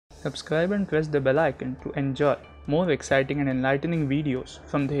Subscribe and press the bell icon to enjoy more exciting and enlightening videos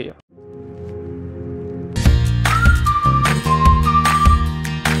from Dheya.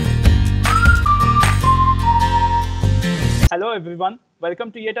 Hello everyone,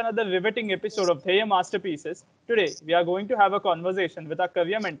 welcome to yet another riveting episode of Dheya Masterpieces. Today we are going to have a conversation with our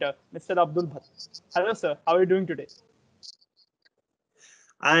career mentor, Mr. Abdul Bhat. Hello sir, how are you doing today?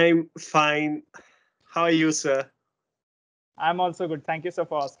 I'm fine. How are you, sir? I'm also good. Thank you, sir,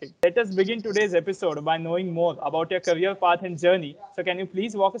 for asking. Let us begin today's episode by knowing more about your career path and journey. So, can you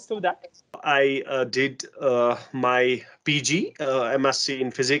please walk us through that? I did my PG, MSc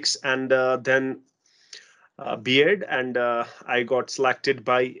in physics, and then BEd, and I got selected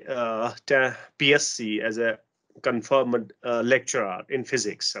by PSC as a confirmed lecturer in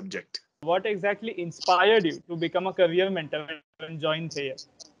physics subject. What exactly inspired you to become a career mentor and join Thayer?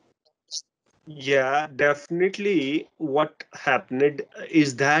 Yeah, definitely. What happened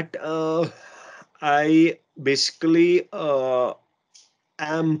is that I basically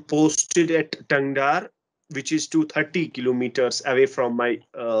am posted at Tangdar, which is 230 kilometers away from my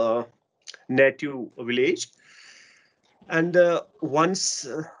native village. And once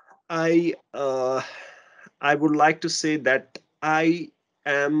I would like to say that I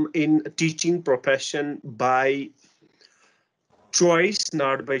am in teaching profession by choice,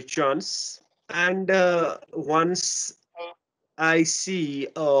 not by chance. And once I see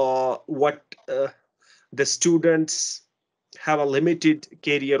what the students have a limited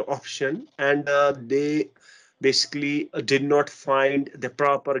career option, and they basically did not find the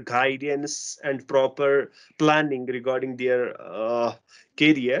proper guidance and proper planning regarding their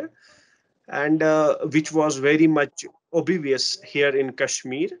career, and which was very much obvious here in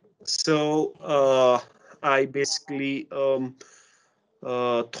Kashmir. So I basically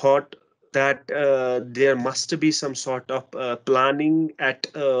thought that there must be some sort of planning at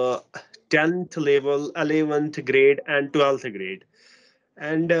 10th level, 11th grade, and 12th grade,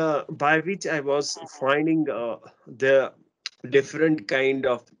 and by which I was finding the different kind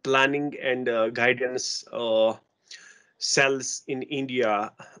of planning and guidance cells in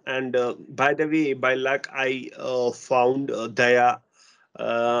India. And by the way, by luck, I found Daya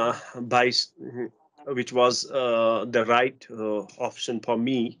by which was the right option for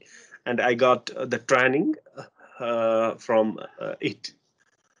me, and I got the training from it.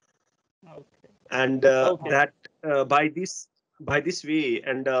 Okay. And Okay. that by this way,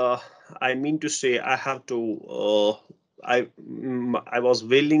 and I mean to say, I have to I was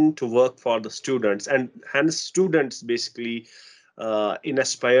willing to work for the students, and hence students basically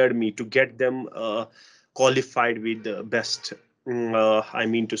inspired me to get them qualified with the best I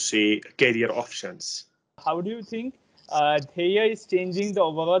mean to say career options. How do you think Dheya is changing the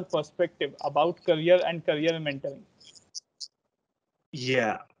overall perspective about career and career mentoring?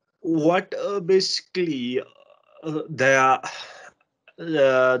 Yeah, what basically there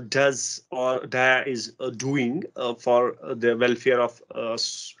does or there is doing for the welfare of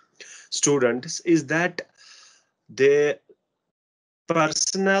students is that their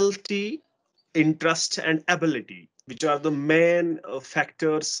personality, interest, and ability, which are the main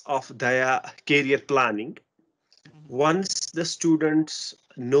factors of their career planning. Once the students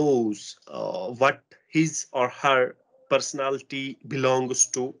knows what his or her personality belongs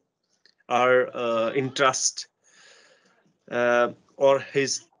to, or interest, or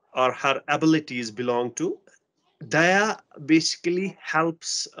his or her abilities belong to, Daya basically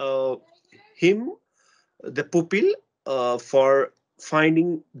helps him, the pupil, for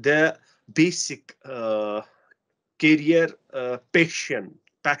finding the basic career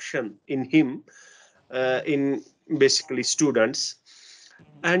passion in him, in basically students.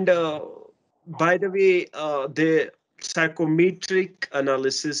 And by the way, the psychometric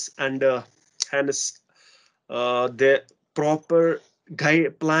analysis and hence the proper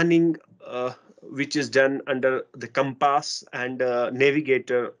guide planning, which is done under the compass and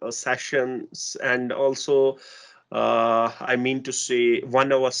navigator sessions, and also I mean to say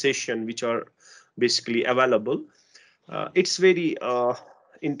 1 hour session which are basically available. It's very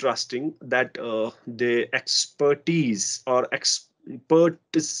interesting that the expertise or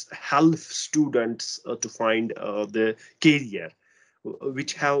experts help students to find the career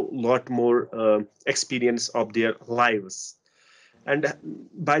which have a lot more experience of their lives. And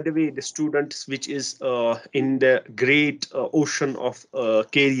by the way, the students which is in the great ocean of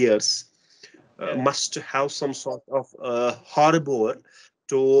careers Yes. must have some sort of harbor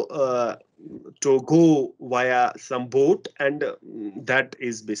to uh, to go via some boat, and that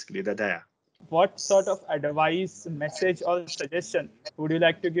is basically the Daya. What sort of advice, message, or suggestion would you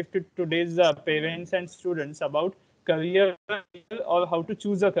like to give to today's parents and students about career or how to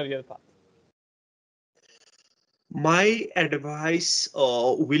choose a career path? My advice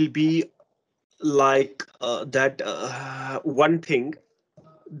will be like that one thing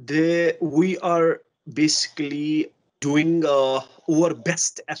we are basically doing our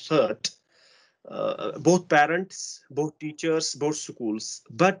best effort, both parents, both teachers, both schools.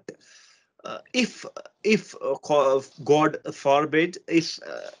 But if God forbid, if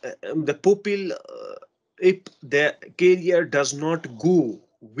the pupil, if the career does not go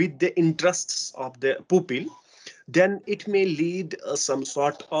with the interests of the pupil, then it may lead some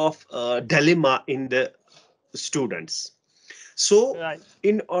sort of dilemma in the students. So Right.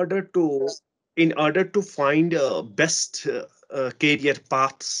 in order to in order to find best career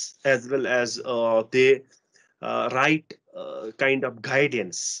paths, as well as the right kind of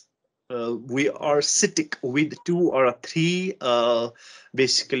guidance, we are sitting with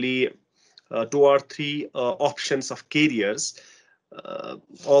basically two or three options of careers. uh,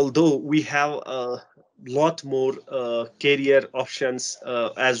 Although we have a lot more career options,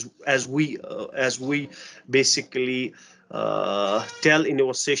 as we basically tell in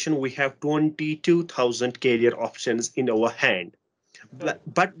our session, we have 22,000 career options in our hand. Right.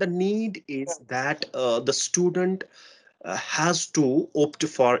 But the need is that the student has to opt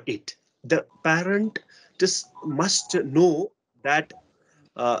for it. The parent just must know that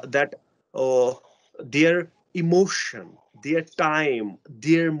that uh, their emotion, their time,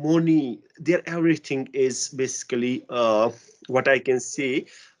 their money, their everything is basically what I can say,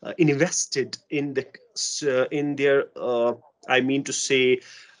 invested in their I mean to say,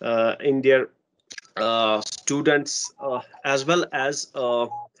 in their students, as well as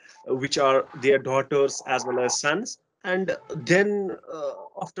which are their daughters as well as sons. And then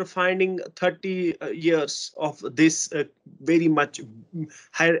after finding 30 years of this very much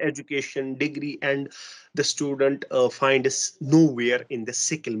higher education degree, and the student finds nowhere in the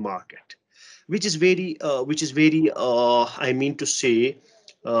skill market, which is very I mean to say,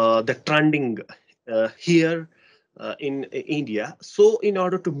 the trending here in India. So in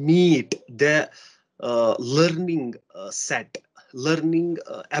order to meet the learning learning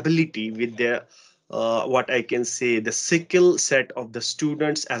ability with the what I can say, the skill set of the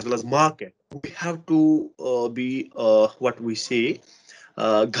students as well as market, we have to be what we say,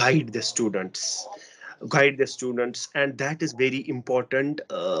 guide the students, and that is very important.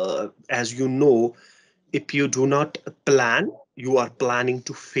 As you know, if you do not plan, you are planning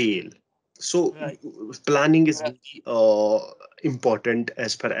to fail. So Right. planning is really important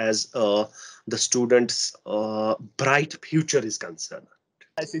as far as the students' bright future is concerned.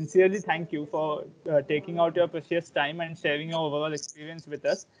 I sincerely thank you for taking out your precious time and sharing your overall experience with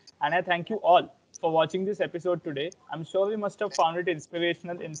us. And I thank you all for watching this episode today. I'm sure you must have found it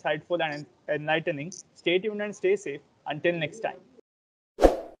inspirational, insightful, and enlightening. Stay tuned and stay safe. Until next time.